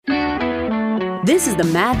This is the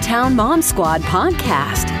Madtown Mom Squad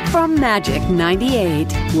podcast from Magic 98.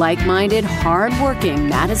 Like-minded, hard-working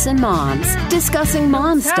Madison moms discussing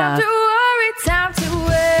mom stuff. Time to worry, time to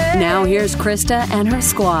wait. Now here's Krista and her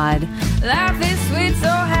squad. Life is sweet, so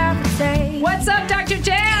happy day. What's up, Dr.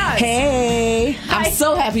 Jazz? Hey, Hi. I'm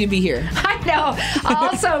so happy to be here. I know.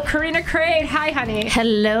 Also, Karina Crade. Hi, honey.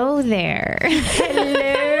 Hello there.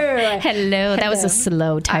 Hello. Hello. That was a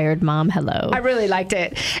slow, tired mom. Hello. I really liked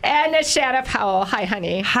it. And Shanna Powell. Hi,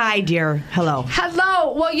 honey. Hi, dear. Hello.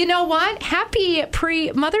 Hello. Well, you know what? Happy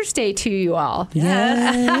pre-Mother's Day to you all.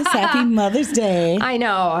 Yes, happy Mother's Day. I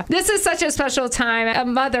know. This is such a special time. A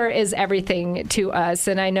mother is everything to us.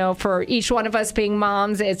 And I know for each one of us being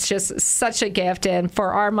moms, it's just such a gift. And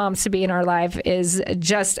for our moms to be in our life is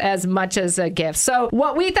just as much as a gift. So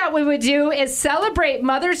what we thought we would do is celebrate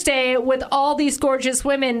Mother's Day with all these gorgeous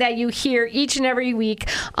women that you hear each and every week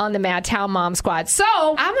on the Madtown Mom Squad. So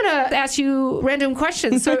I'm going to ask you random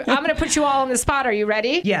questions. So I'm going to put you all on the spot. Are you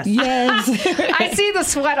ready? Yes. Yes. I see the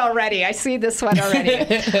sweat already.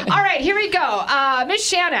 All right, here we go. Miss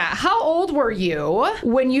Shanna, how old were you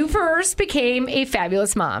when you first became a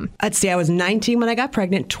fabulous mom? Let's see. I was 19 when I got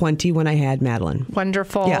pregnant, 20 when I had Madeline.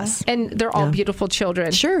 Wonderful. Yes. And they're all beautiful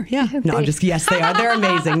children. Sure. Yeah. No, I'm just, yes, they are. They're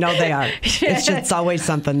amazing. No, they are. It's always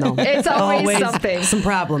something, though. It's always something. Some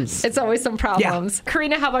problems. It's always some problems. Yeah.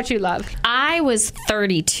 Karina, how about you, love? I was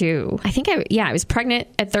 32. I think I was pregnant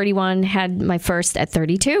at 31, had my first at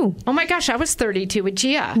 32. Oh my gosh, I was 32 with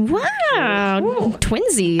Gia. Wow. Ooh.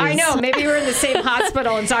 Twinsies. I know. Maybe we were in the same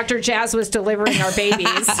hospital and Dr. Jazz was delivering our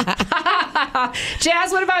babies.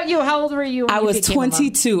 Jazz, what about you? How old were you when I you was became a mom?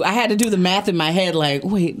 22. I had to do the math in my head, like,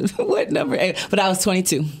 wait, what number? But I was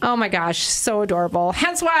 22. Oh my gosh, so adorable.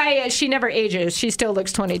 Hence why she never ages. She still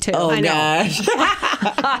looks 22. Oh, I know.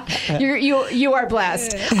 gosh. You are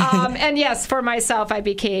blessed. And yes, for myself, I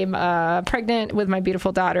became pregnant with my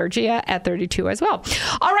beautiful daughter, Gia, at 32 as well.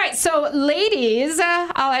 All right, so ladies,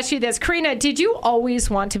 I'll ask you this. Karina, did you always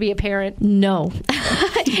want to be a parent? No.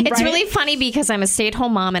 It's Right? really funny because I'm a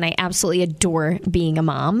stay-at-home mom and I absolutely adore being a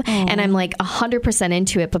mom. And I'm like 100%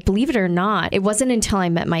 into it. But believe it or not, it wasn't until I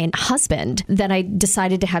met my husband that I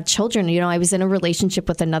decided to have children. You know, I was in a relationship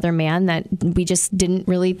with another man that we just didn't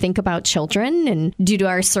really think about children. And due to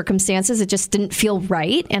our circumstances, it just didn't feel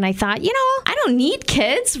right. And I thought, I don't need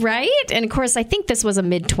kids, right? And of course, I think this was a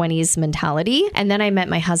mid-20s mentality. And then I met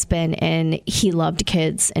my husband and he loved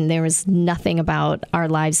kids. And there was nothing about our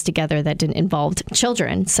lives together that didn't involve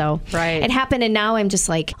children. So Right. it happened. And now I'm just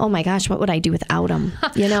like, oh my gosh, what would I do without them?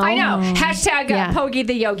 You know? I know. Hashtag Yeah. Pogi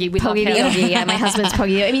the Yogi. We Poggy the love him. Yogi. Yeah, my husband's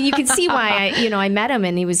Poggy. I mean, you can see why I met him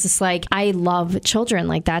and he was just like, I love children.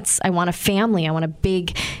 Like I want a family. I want a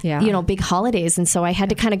big, big holidays. And so I had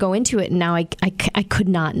to kind of go into it. And now I could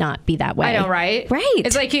not be that way. I know, right? Right.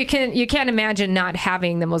 It's like you can't imagine not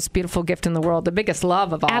having the most beautiful gift in the world, the biggest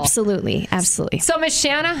love of all. Absolutely. Absolutely. So, Miss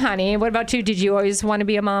Shanna, honey, what about you? Did you always want to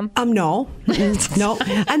be a mom? No. No.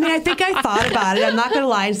 I mean, I think I thought about it. I'm not going to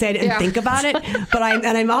lie and say I didn't think about it. But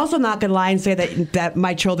I'm also not going to lie and say that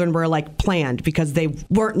my children were like planned because they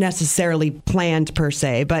weren't necessarily planned per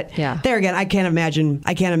se. But there again, I can't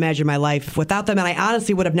imagine my life without them. And I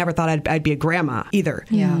honestly would have never thought I'd be a grandma either.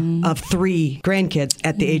 Yeah. Of 3 grandkids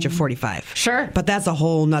at the age of 45. Sure. But that's a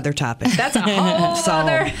whole nother topic. That's a whole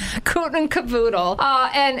other coot and caboodle.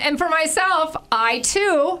 And for myself, I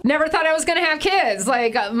too never thought I was going to have kids.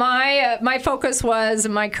 Like my focus was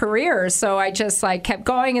my career, so I just like kept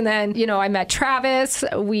going. And then I met Travis.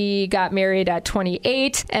 We got married at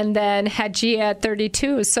 28, and then had Gia at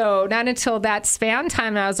 32. So not until that span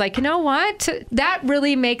time, I was like, you know what? That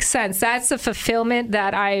really makes sense. That's the fulfillment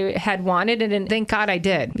that I had wanted, and thank God I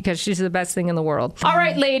did because she's the best thing in the world. All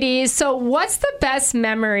right, ladies. So what's the best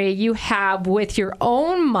memory you have with your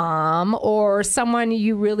own mom or someone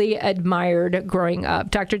you really admired growing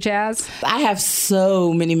up? Dr. Jazz? I have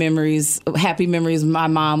so many memories, happy memories with my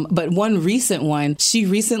mom, but one recent one, she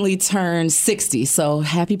recently turned 60. So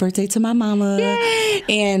happy birthday to my mama. Yay!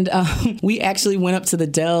 And we actually went up to the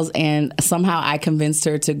Dells and somehow I convinced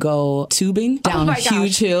her to go tubing down a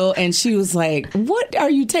huge hill. And she was like, what are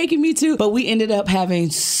you taking me to? But we ended up having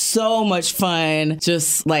so much fun,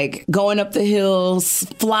 just like going up the hills,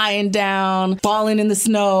 flying down, falling in the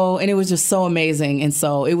snow. And it was just so amazing. And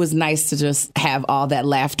so it was nice to just have all that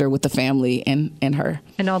laughter with the family and her.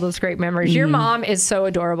 And all those great memories. Your mom is so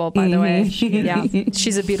adorable, by the way. Yeah,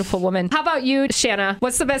 she's a beautiful woman. How about you, Shanna?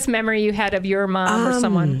 What's the best memory you had of your mom or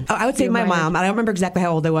someone? I would say my mom. I don't remember exactly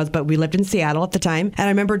how old I was, but we lived in Seattle at the time. And I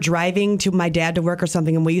remember driving to my dad to work or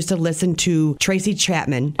something, and we used to listen to Tracy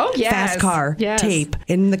Chapman, Fast Car tape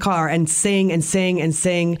in the car and sing and sing and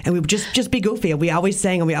sing. And we would just be goofy. We always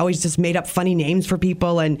sang, and we always just made up funny names for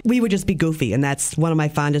people, and we would just be goofy. And that's one of my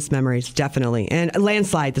fondest memories, definitely. And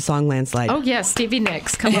Landslide, the song Landslide. Oh, yes, Stevie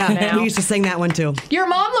Nicks. Come on now. We used to sing that one too. Your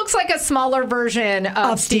mom looks like a smaller version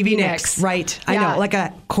of Stevie Nicks. Right. I know, like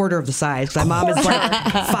a quarter of the size. My mom is like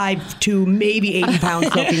 5'2", maybe 80 pounds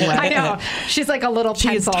soaking wet. I know. She's like a little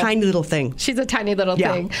pencil. She is a tiny little thing. She's a tiny little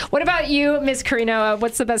thing. What about you, Miss Carino?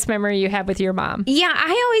 What's the best memory you have with your mom? Yeah,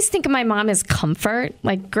 I always think of my mom as comfort.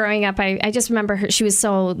 Like growing up, I just remember her. She was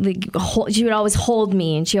so, she would always hold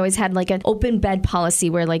me, and she always had like an open bed policy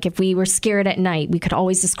where like if we were scared at night, we could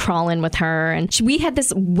always just crawl in with her. And we had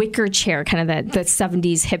this wicker chair, kind of the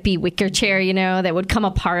 70s hippie wicker chair, you know, that would come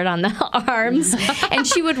apart on the arms. And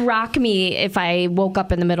she would rock me if I woke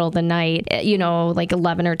up in the middle of the night, you know, like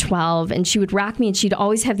 11 or 12. And she would rock me, and she'd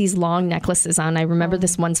always have these long necklaces on. I remember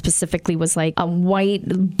this one specifically was like a white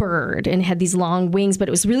bird and had these long wings, but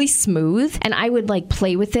it was really smooth. And I would like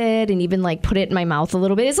play with it and even like put it in my mouth a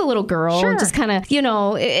little bit as a little girl. Sure. Just kind of, you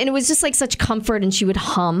know, and it was just like such comfort, and she would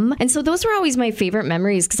hum. And so those were always my favorite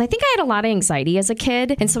memories, because I think I had a lot of anxiety as a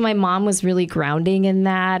kid. And so my mom was really grounding in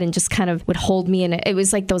that and just kind of would hold me. And it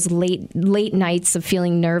was like those late nights of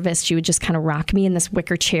feeling nervous. She would just kind of rock me in this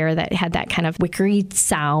wicker chair that had that kind of wickery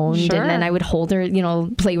sound. Sure. And then I would hold her, you know,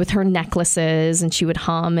 play with her necklaces, and she would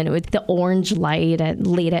hum, and it would the orange light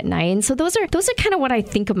late at night. And so those are kind of what I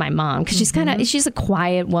think of my mom, because she's a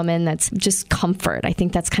quiet woman that's just comfort. I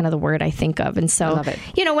think that's kind of the word I think of. And so, I love it.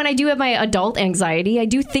 You know, when I do have my adult anxiety, I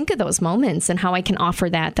do think of those moments and how I can offer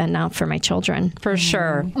that then now for my children. For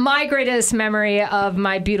sure. My greatest memory of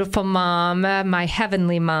my beautiful mom, my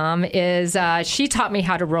heavenly mom, is she taught me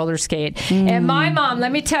how to roller skate. And my mom,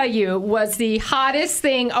 let me tell you, was the hottest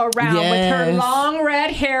thing around with her long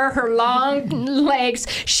red hair, her long legs.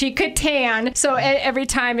 She could tan. So every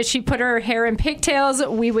time she put her hair in pigtails,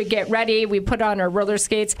 we would get ready. We put on our roller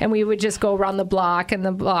skates, and we would just go around the block and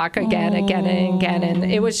the block again and again.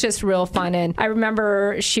 And it was just real fun. And I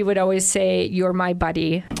remember she would always say, "You're my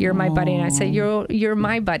buddy. You're my buddy." And I say, "You're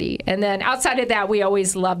my buddy." And then outside of that, we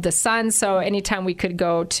always loved the sun. So anytime we could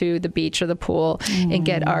go to the beach or the pool and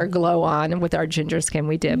get our glow on with our ginger skin,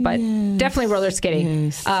 we did. But definitely roller skating.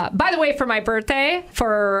 Yes. By the way, for my birthday,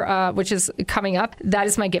 which is coming up, that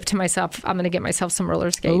is my gift to myself. I'm going to get myself some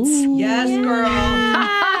roller skates. Ooh. Yes, girl.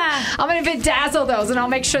 I'm going to bedazzle those, and I'll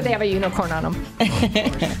make sure they have a unicorn on them.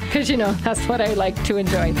 Because, you know, that's what I like to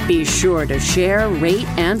enjoy. Be sure to share, rate,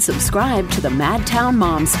 and subscribe to the Madtown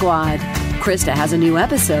Mom Squad. Krista has a new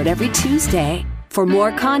episode every Tuesday. For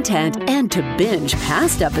more content and to binge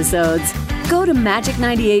past episodes, go to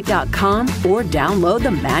magic98.com or download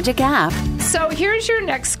the Magic app. So here's your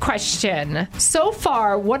next question. So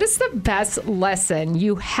far, what is the best lesson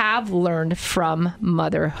you have learned from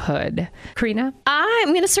motherhood? Karina? I'm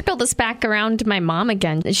going to circle this back around to my mom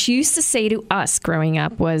again. She used to say to us growing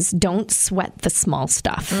up was, don't sweat the small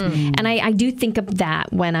stuff. And I do think of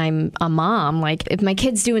that when I'm a mom. Like, if my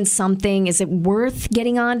kid's doing something, is it worth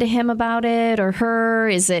getting on to him about it or her?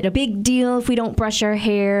 Is it a big deal if we don't brush our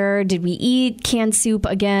hair? Did we eat canned soup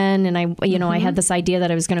again? And I had this idea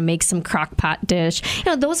that I was going to make some crock pot dish. You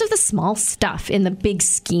know, those are the small stuff in the big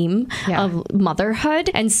scheme of motherhood.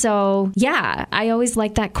 And so, I always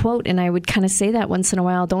like that quote, and I would kind of say that once in a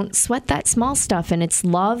while. Don't sweat that small stuff, and it's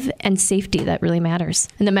love and safety that really matters,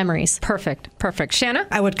 and the memories. Perfect. Shanna?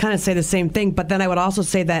 I would kind of say the same thing, but then I would also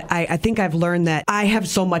say that I think I've learned that I have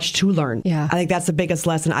so much to learn. Yeah. I think that's the biggest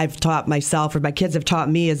lesson I've taught myself, or my kids have taught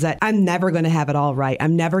me, is that I'm never going to have it all right.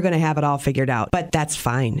 I'm never going to have it all figured out, but that's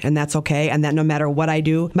fine, and that's okay, and that no matter what I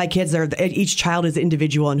do, my kids each child is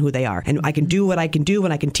individual in who they are, and I can do what I can do,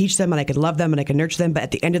 and I can teach them, and I can love them, and I can nurture them, but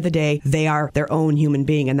at the end of the day, they are their own human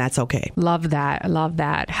being, and that's okay. Love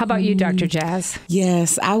that. How about you, Dr. Jazz?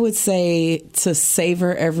 Yes, I would say to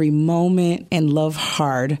savor every moment and love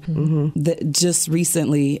hard. Just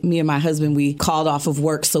recently, me and my husband, we called off of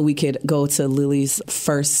work so we could go to Lily's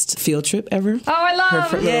first field trip ever. Oh, I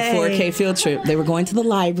love her little 4K field trip. They were going to the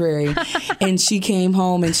library, and she came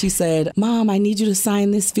home and she said, "Mom, I need you to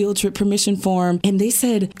sign this field trip permission application form, and they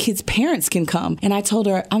said kids' parents can come. And I told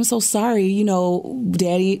her, I'm so sorry, you know,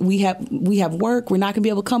 Daddy, we have work. We're not going to be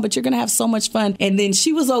able to come, but you're going to have so much fun. And then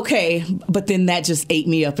she was okay, but then that just ate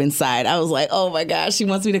me up inside. I was like, oh my gosh, she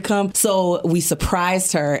wants me to come. So we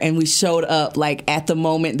surprised her, and we showed up like at the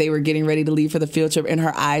moment they were getting ready to leave for the field trip, and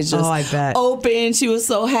her eyes just open. She was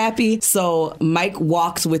so happy. So Mike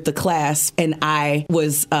walked with the class, and I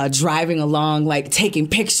was driving along, like taking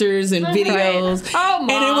pictures and videos. Right. Oh, Mom.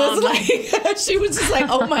 And it was like, she was just like,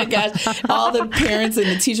 oh my gosh. All the parents and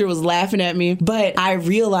the teacher was laughing at me. But I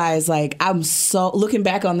realized, like, looking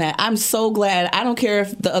back on that, I'm so glad. I don't care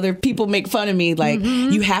if the other people make fun of me. Like,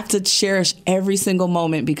 you have to cherish every single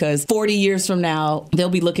moment, because 40 years from now, they'll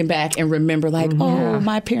be looking back and remember, like, oh,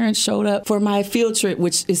 my parents showed up for my field trip,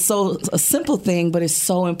 which is a simple thing, but it's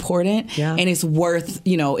so important. Yeah. And it's worth,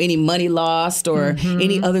 you know, any money lost or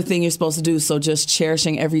any other thing you're supposed to do. So just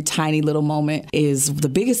cherishing every tiny little moment is the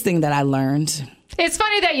biggest thing that I learned. It's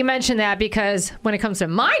funny that you mentioned that, because when it comes to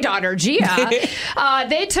my daughter, Gia,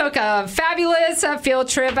 they took a fabulous field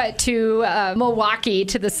trip to Milwaukee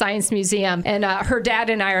to the Science Museum. And her dad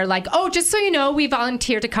and I are like, oh, just so you know, we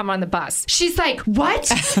volunteered to come on the bus. She's like,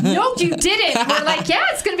 what? No, you didn't. We're like, yeah,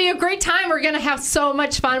 it's going to be a great time. We're going to have so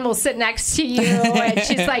much fun. We'll sit next to you. And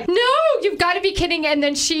she's like, no, you've got to be kidding. And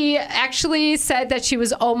then she actually said that she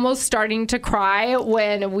was almost starting to cry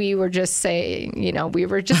when we were just saying, you know, we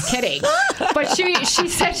were just kidding. But she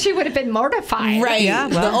said she would have been mortified. Right. Yeah,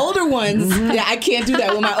 well. The older ones, yeah, I can't do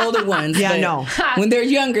that with my older ones. Yeah, no. When they're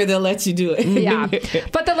younger, they'll let you do it. Yeah.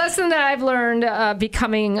 But the lesson that I've learned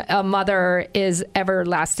becoming a mother is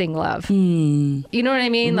everlasting love. You know what I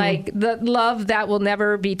mean? Like the love that will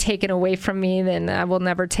never be taken away from me, then I will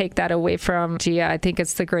never take that away from Gia. I think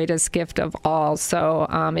it's the greatest gift of all. So,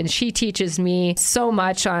 and she teaches me so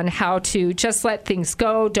much on how to just let things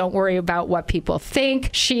go. Don't worry about what people think.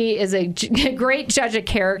 She is a great judge of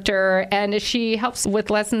character, and she helps with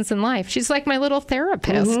lessons in life. She's like my little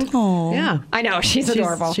therapist. Yeah. I know. She's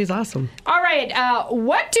adorable. She's awesome. All right.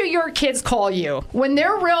 What do your kids call you? When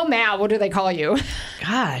they're real mad, what do they call you?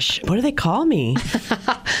 Gosh, what do they call me?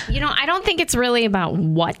 You know, I don't think it's really about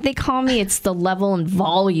what they call me. It's the level and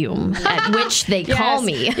volume at which they call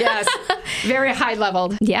me. Yes. Very high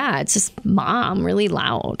leveled. Yeah. It's just mom, really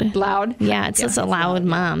loud. Loud? Yeah. It's just a loud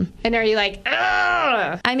mom. And are you like,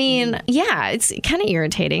 ugh? I mean, yeah, it's kind of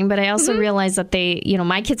irritating, but I also realize that they, you know,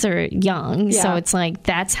 my kids are young, so it's like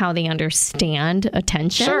that's how they understand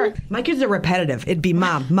attention. Sure. My kids are repetitive. It'd be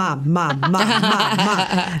mom, mom, mom, mom, mom, mom.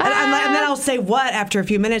 And then I'll say what after a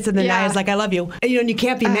few minutes, and then Naya's like, I love you. And, you know, and you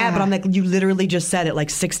can't be mad, but I'm like, you literally just said it like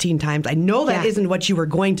 16 times. I know that isn't what you were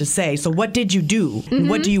going to say, so what did you do?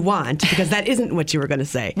 What do you want? Because that isn't what you were going to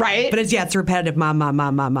say. Right. But it's repetitive mom, mom,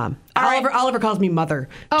 mom, mom, mom. Oliver calls me mother,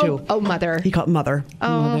 too. Oh, mother. He called mother.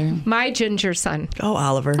 Oh, mother. My ginger son. Oh,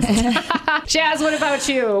 Oliver. Jazz, what about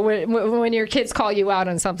you when your kids call you out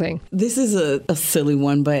on something? This is a silly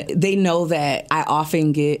one, but they know that I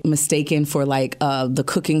often get mistaken for like the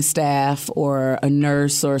cooking staff or a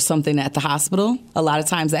nurse or something at the hospital. A lot of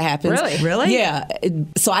times that happens. Really? Yeah.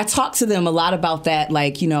 So I talk to them a lot about that.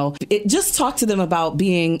 Like, you know, just talk to them about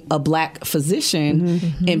being a Black physician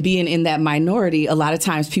and being in that minority. A lot of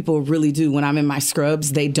times people really do. When I'm in my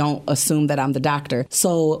scrubs, they don't assume that I'm the doctor.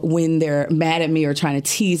 So when they're mad at me or trying to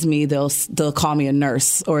tease me, they'll call me a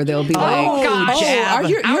nurse, or they'll be like,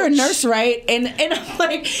 you're a nurse, right? And I'm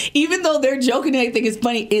like, even though they're joking and I think it's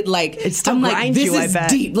funny, it still I'm like, this is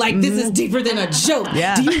deep. Like this is deeper than a joke.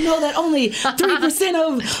 Yeah. Do you know that only 3%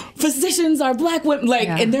 of physicians are Black women? Like,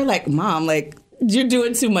 and they're like, Mom, like, you're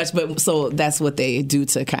doing too much. But so that's what they do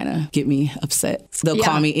to kind of get me upset. They'll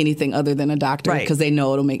call me anything other than a doctor because they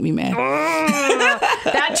know it'll make me mad.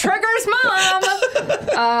 That triggers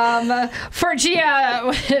Mom. For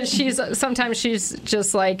Gia, sometimes she's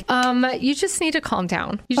just like, you just need to calm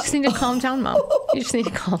down. You just need to calm down, Mom. You just need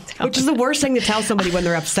to calm down. Which is the worst thing to tell somebody when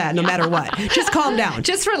they're upset, no matter what. Just calm down.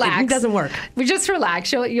 Just relax. It doesn't work. Just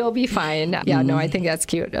relax. You'll be fine. Yeah, no, I think that's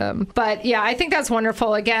cute. But yeah, I think that's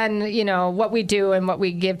wonderful. Again, you know, what we do and what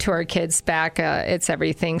we give to our kids back, it's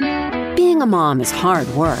everything. Being a mom is hard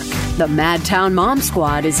work. The Madtown Mom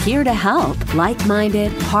Squad is here to help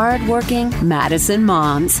like-minded, hard-working Madison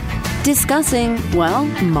moms discussing, well,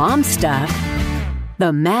 mom stuff.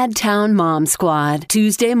 The Madtown Mom Squad,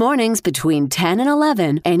 Tuesday mornings between 10 and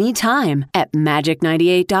 11, anytime at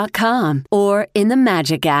magic98.com or in the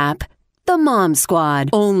Magic app. The Mom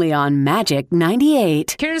Squad, only on Magic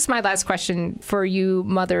 98. Here's my last question for you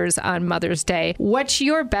mothers on Mother's Day. What's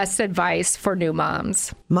your best advice for new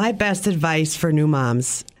moms? My best advice for new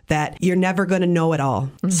moms, that you're never going to know it all.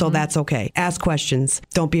 So that's okay. Ask questions.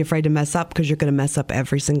 Don't be afraid to mess up because you're going to mess up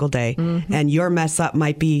every single day. And your mess up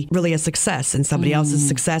might be really a success and somebody else's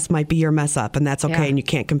success might be your mess up. And that's okay. And you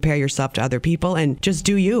can't compare yourself to other people and just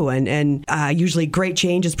do you. And usually great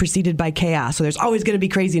change is preceded by chaos. So there's always going to be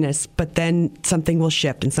craziness, but then something will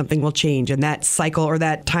shift and something will change. And that cycle or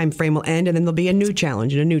that time frame will end and then there'll be a new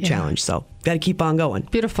challenge and a new challenge. So got to keep on going.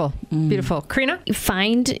 Beautiful. Beautiful. Karina?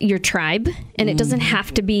 Find your tribe, and it doesn't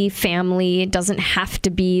have to be family. It doesn't have to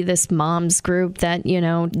be this mom's group that,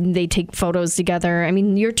 they take photos together. I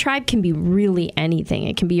mean, your tribe can be really anything.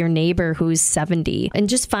 It can be your neighbor who's 70, and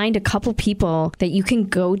just find a couple people that you can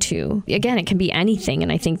go to. Again, it can be anything,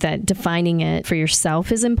 and I think that defining it for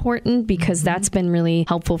yourself is important because that's been really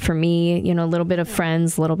helpful for me. A little bit of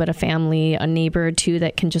friends, a little bit of family, a neighbor or two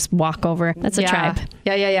that can just walk over. That's a tribe.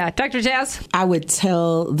 Yeah. Dr. Jazz? I would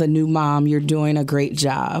tell the new mom you're doing a great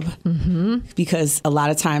job because a lot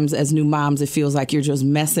of times as new moms, it feels like you're just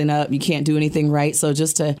messing up. You can't do anything right. So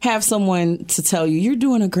just to have someone to tell you you're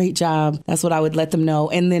doing a great job, that's what I would let them know.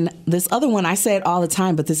 And then this other one, I say it all the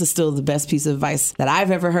time, but this is still the best piece of advice that I've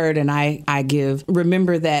ever heard and I give.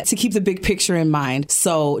 Remember that to keep the big picture in mind.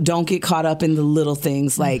 So don't get caught up in the little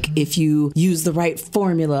things like if you use the right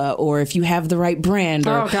formula or if you have the right brand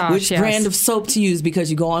or which brand of soap to use because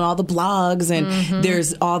you go on all the blogs and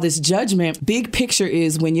there's all this judgment. Big picture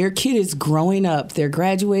is when your kid is growing up, they're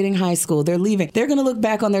graduating high school, they're leaving, they're going to look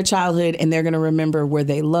back on their childhood and they're going to remember were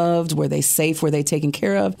they loved, were they safe, were they taken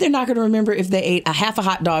care of. They're not going to remember if they ate a half a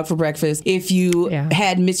hot dog for breakfast, if you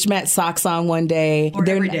had mismatched socks on one day. Or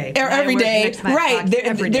every day. Or every day. Right.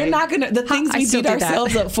 They're not going to, the things we beat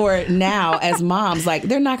ourselves up for now as moms, like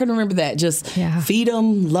they're not going to remember that. Just feed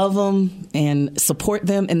them, love them, and support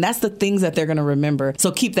them. And that's the things that they're going to remember.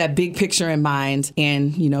 So keep that big picture in mind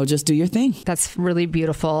and, just do your thing. That's really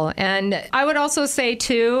beautiful. And I would also say,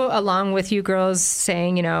 too, along with you girls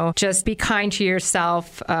saying, just be kind to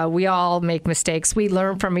yourself. We all make mistakes. We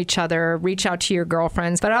learn from each other. Reach out to your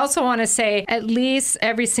girlfriends. But I also want to say, at least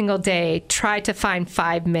every single day, try to find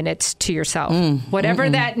 5 minutes to yourself. Whatever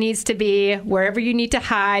that needs to be, wherever you need to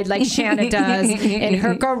hide, like Shanna does, in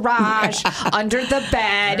her garage, under the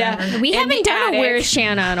bed. We haven't done a Where's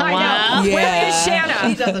Shanna in a while. Yeah. Where is Shanna?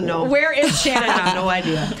 He doesn't know. Where is Shanna? I have no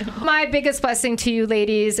idea. My biggest blessing to you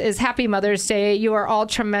ladies is Happy Mother's Day. You are all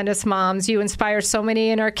tremendous moms. You inspire so many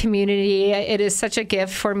in our community. It is such a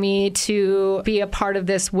gift for me to be a part of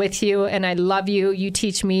this with you, and I love you. You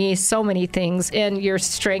teach me so many things, and your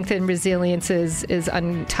strength and resilience is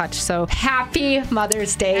untouched. So happy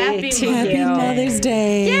Mother's Day to you. Happy Mother's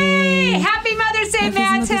Day. Yay! Happy Mother's Day,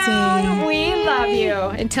 Madtown. We love you.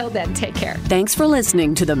 Until then, take care. Thanks for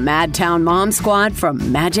listening to the Madtown Mom Squad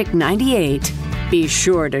from Magic 98. Be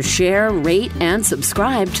sure to share, rate, and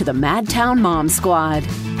subscribe to the Madtown Mom Squad.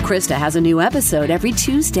 Krista has a new episode every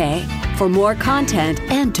Tuesday. For more content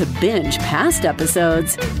and to binge past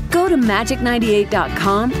episodes, go to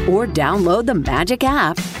magic98.com or download the Magic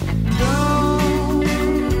app.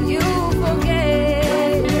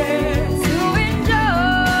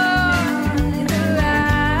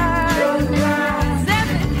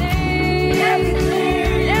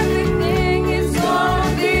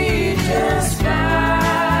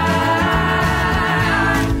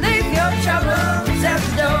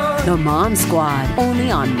 The Mom Squad,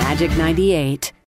 only on Magic 98.